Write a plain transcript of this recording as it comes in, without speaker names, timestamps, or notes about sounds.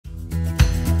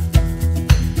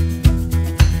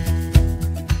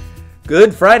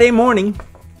Good Friday morning.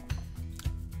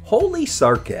 Holy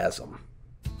sarcasm.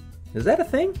 Is that a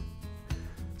thing?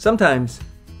 Sometimes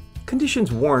conditions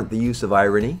warrant the use of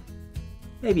irony,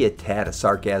 maybe a tad of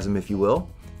sarcasm if you will,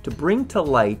 to bring to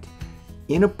light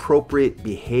inappropriate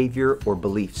behavior or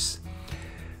beliefs.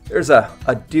 There's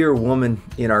a dear woman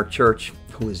in our church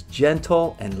who is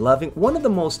gentle and loving, one of the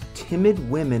most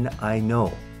timid women I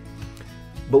know.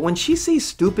 But when she sees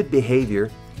stupid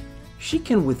behavior, she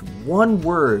can with one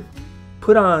word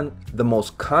put on the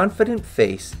most confident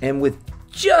face and with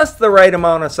just the right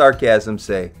amount of sarcasm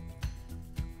say,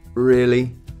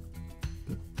 "Really?"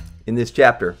 In this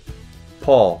chapter,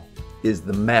 Paul is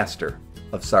the master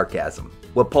of sarcasm.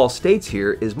 What Paul states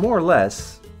here is more or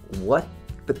less what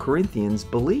the Corinthians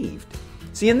believed.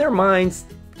 See, in their minds,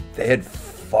 they had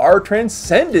far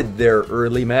transcended their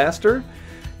early master.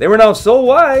 They were now so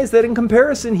wise that in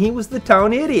comparison, he was the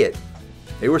town idiot.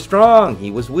 They were strong, he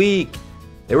was weak.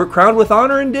 They were crowned with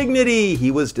honor and dignity, he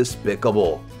was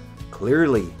despicable.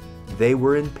 Clearly, they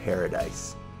were in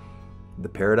paradise. The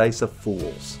paradise of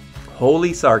fools.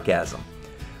 Holy sarcasm.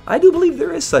 I do believe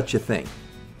there is such a thing.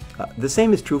 The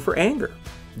same is true for anger.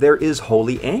 There is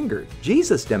holy anger.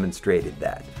 Jesus demonstrated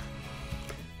that.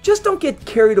 Just don't get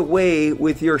carried away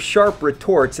with your sharp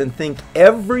retorts and think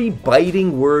every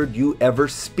biting word you ever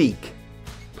speak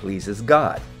pleases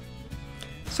God.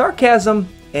 Sarcasm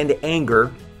and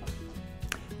anger,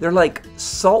 they're like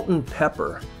salt and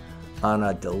pepper on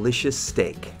a delicious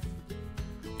steak.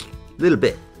 Little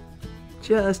bit.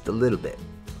 Just a little bit.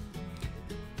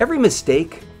 Every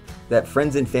mistake that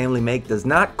friends and family make does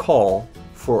not call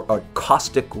for a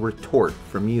caustic retort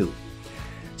from you.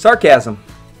 Sarcasm,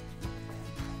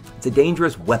 it's a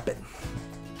dangerous weapon.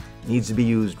 It needs to be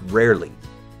used rarely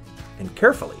and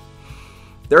carefully.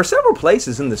 There are several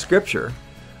places in the scripture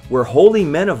where holy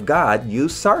men of God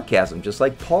use sarcasm, just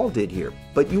like Paul did here,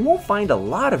 but you won't find a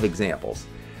lot of examples.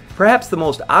 Perhaps the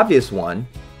most obvious one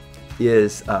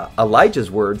is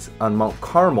Elijah's words on Mount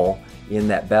Carmel in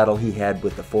that battle he had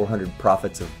with the 400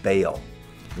 prophets of Baal.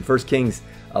 In 1 Kings,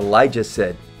 Elijah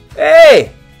said,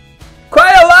 "Hey,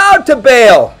 cry aloud to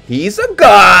Baal. He's a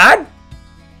god.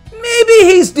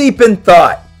 Maybe he's deep in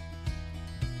thought.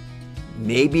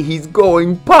 Maybe he's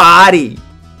going potty.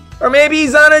 Or maybe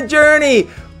he's on a journey.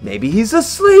 Maybe he's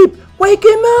asleep. Wake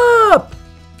him up."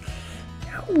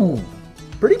 Ooh,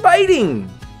 pretty biting.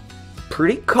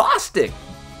 Pretty caustic.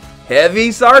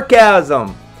 Heavy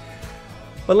sarcasm.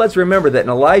 But let's remember that in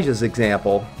Elijah's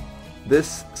example,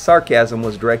 this sarcasm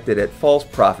was directed at false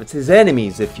prophets, his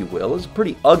enemies, if you will. It was a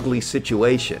pretty ugly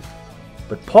situation.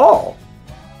 But Paul,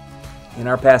 in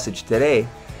our passage today,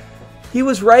 he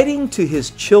was writing to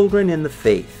his children in the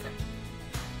faith.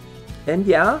 And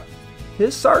yeah,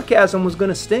 his sarcasm was going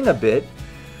to sting a bit,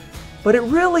 but it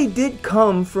really did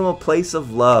come from a place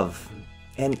of love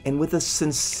and with a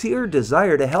sincere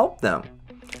desire to help them.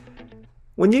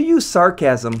 When you use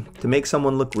sarcasm to make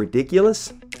someone look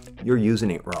ridiculous, you're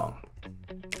using it wrong.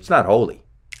 It's not holy.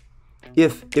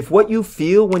 If what you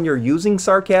feel when you're using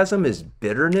sarcasm is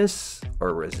bitterness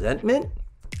or resentment,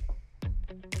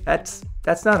 that's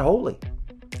not holy.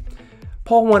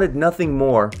 Paul wanted nothing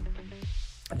more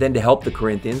than to help the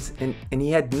Corinthians, and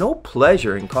he had no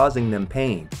pleasure in causing them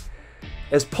pain.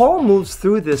 As Paul moves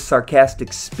through this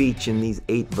sarcastic speech in these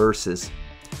 8 verses,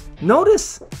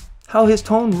 notice how his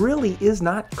tone really is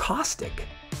not caustic.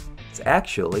 It's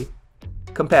actually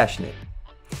compassionate.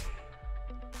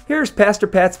 Here's Pastor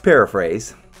Pat's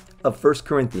paraphrase of 1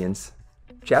 Corinthians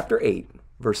chapter 8,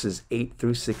 verses 8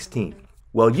 through 16.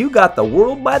 "Well, you got the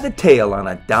world by the tail on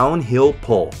a downhill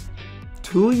pull.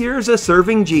 2 years of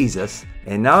serving Jesus,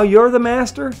 and now you're the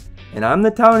master, and I'm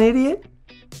the town idiot?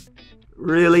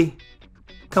 Really?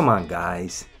 Come on,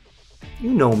 guys.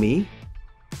 You know me.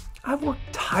 I've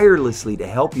worked tirelessly to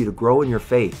help you to grow in your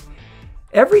faith.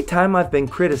 Every time I've been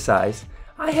criticized,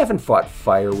 I haven't fought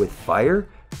fire with fire.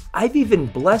 I've even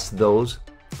blessed those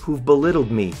who've belittled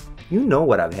me. You know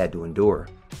what I've had to endure,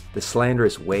 the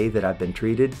slanderous way that I've been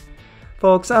treated.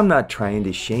 Folks, I'm not trying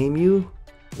to shame you.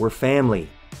 We're family.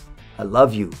 I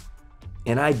love you,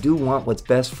 and I do want what's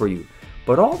best for you.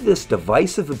 But all this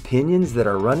divisive opinions that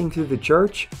are running through the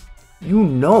church, you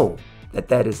know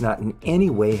that is not in any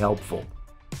way helpful.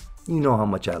 You know how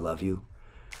much I love you,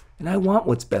 and I want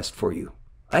what's best for you.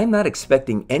 I am not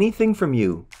expecting anything from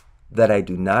you that I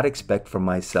do not expect from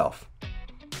myself.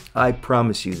 I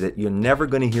promise you that you're never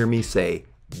going to hear me say,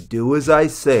 'Do as I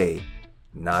say,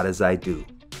 not as I do.'"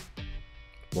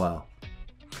 Wow.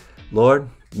 Lord,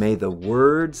 may the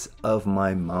words of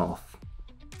my mouth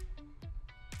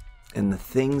and the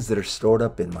things that are stored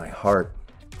up in my heart,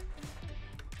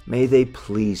 may they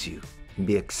please you and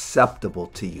be acceptable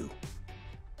to you.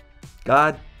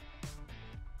 God,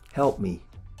 help me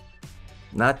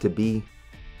not to be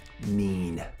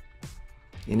mean.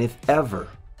 And if ever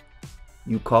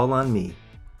you call on me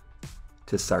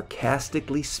to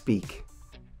sarcastically speak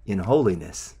in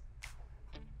holiness,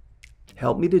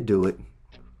 help me to do it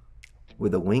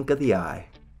with a wink of the eye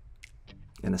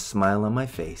and a smile on my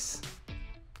face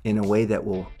in a way that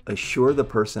will assure the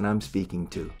person I'm speaking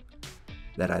to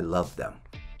that I love them.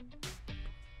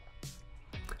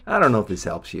 I don't know if this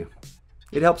helps you.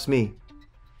 It helps me.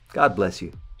 God bless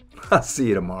you. I'll see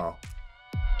you tomorrow.